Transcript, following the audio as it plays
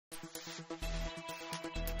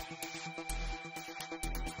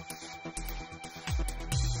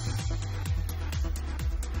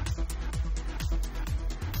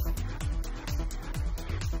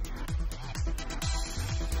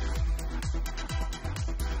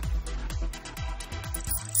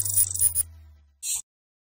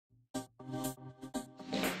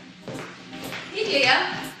Hey,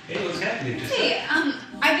 yeah. Hey, what's happening, Trista? Hey,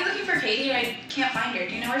 I've been looking for Katie. I can't find her.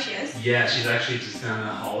 Do you know where she is? Yeah, she's actually just down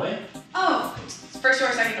the hallway. Oh, first door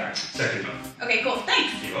or second door? Second door. Okay, cool.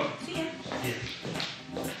 Thanks. You're welcome. See ya.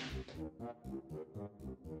 Yeah.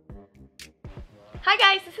 Hi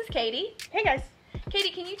guys, this is Katie. Hey guys.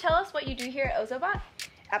 Katie, can you tell us what you do here at Ozobot?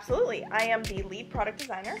 Absolutely. I am the lead product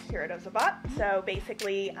designer here at Ozobot. So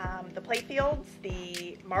basically, the playfields,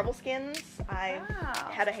 the marble skins, I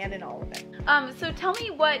had a hand in all of it. So tell me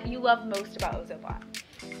what you love most about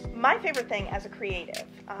Ozobot. My favorite thing as a creative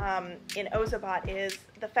in Ozobot is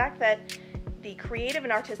the fact that the creative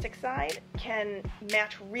and artistic side can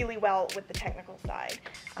match really well with the technical side.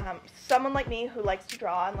 Someone like me who likes to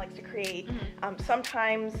draw and likes to create,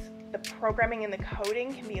 sometimes the programming and the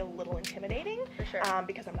coding can be a little intimidating. For sure.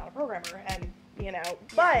 Because I'm not a programmer, and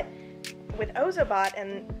but with Ozobot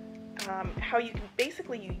and how you can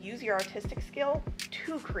basically use your artistic skill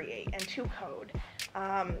to create and to code.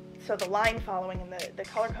 So the line following and the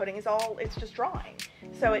color coding it's just drawing.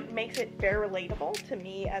 So it makes it very relatable to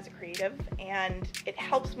me as a creative, and it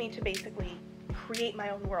helps me to basically create my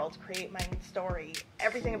own worlds, create my own story.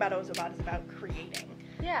 Everything about Ozobot is about creating.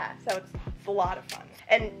 Yeah. So it's a lot of fun.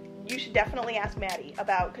 And you should definitely ask Maddie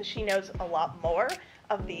because she knows a lot more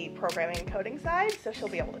of the programming and coding side, so she'll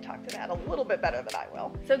be able to talk to that a little bit better than I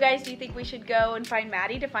will. So guys, do you think we should go and find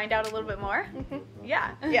Maddie to find out a little bit more?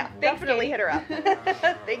 Yeah. Yeah, Thanks, definitely Katie. hit her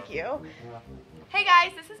up. Thank you. Hey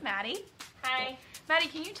guys, this is Maddie. Hi. Maddie,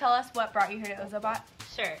 can you tell us what brought you here to Ozobot?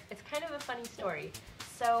 Sure. It's kind of a funny story.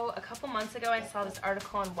 So a couple months ago, I saw this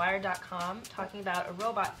article on Wired.com talking about a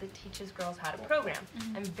robot that teaches girls how to program.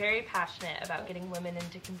 I'm very passionate about getting women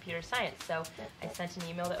into computer science, so I sent an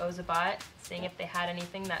email to Ozobot seeing if they had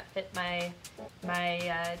anything that fit my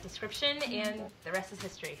description, and the rest is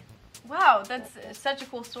history. Wow, that's such a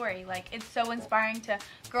cool story. Like, it's so inspiring to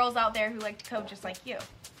girls out there who like to code just like you.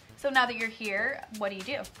 So now that you're here, what do you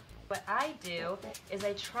do? What I do is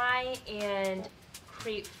I try and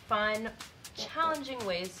create fun, challenging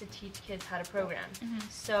ways to teach kids how to program.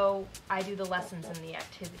 So I do the lessons and the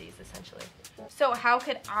activities, essentially. So how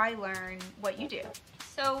could I learn what you do?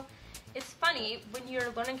 So it's funny, when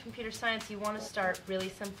you're learning computer science, you want to start really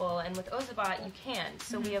simple, and with Ozobot, you can.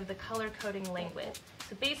 So we have the color coding language.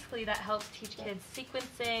 So basically that helps teach kids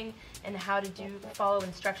sequencing and how to follow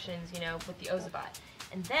instructions, with the Ozobot.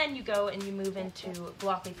 And then you go and you move into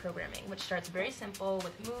blockly programming, which starts very simple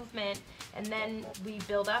with movement, and then we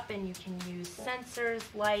build up and you can use sensors,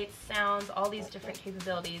 lights, sounds, all these different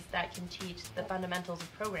capabilities that can teach the fundamentals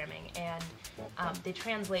of programming, and they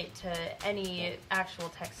translate to any actual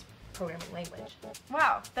text programming language.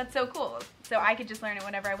 Wow, that's so cool. So I could just learn it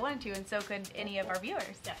whenever I wanted to, and so could any of our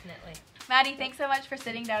viewers. Definitely. Maddie, thanks so much for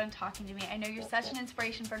sitting down and talking to me. I know you're such an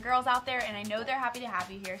inspiration for girls out there, and I know they're happy to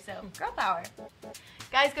have you here, so girl power.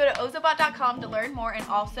 Guys, go to ozobot.com to learn more, and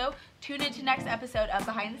also tune into next episode of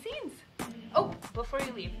Behind the Scenes. Oh, before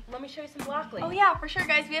you leave, let me show you some blockly. Oh yeah, for sure,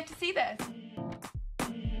 guys. We have to see this.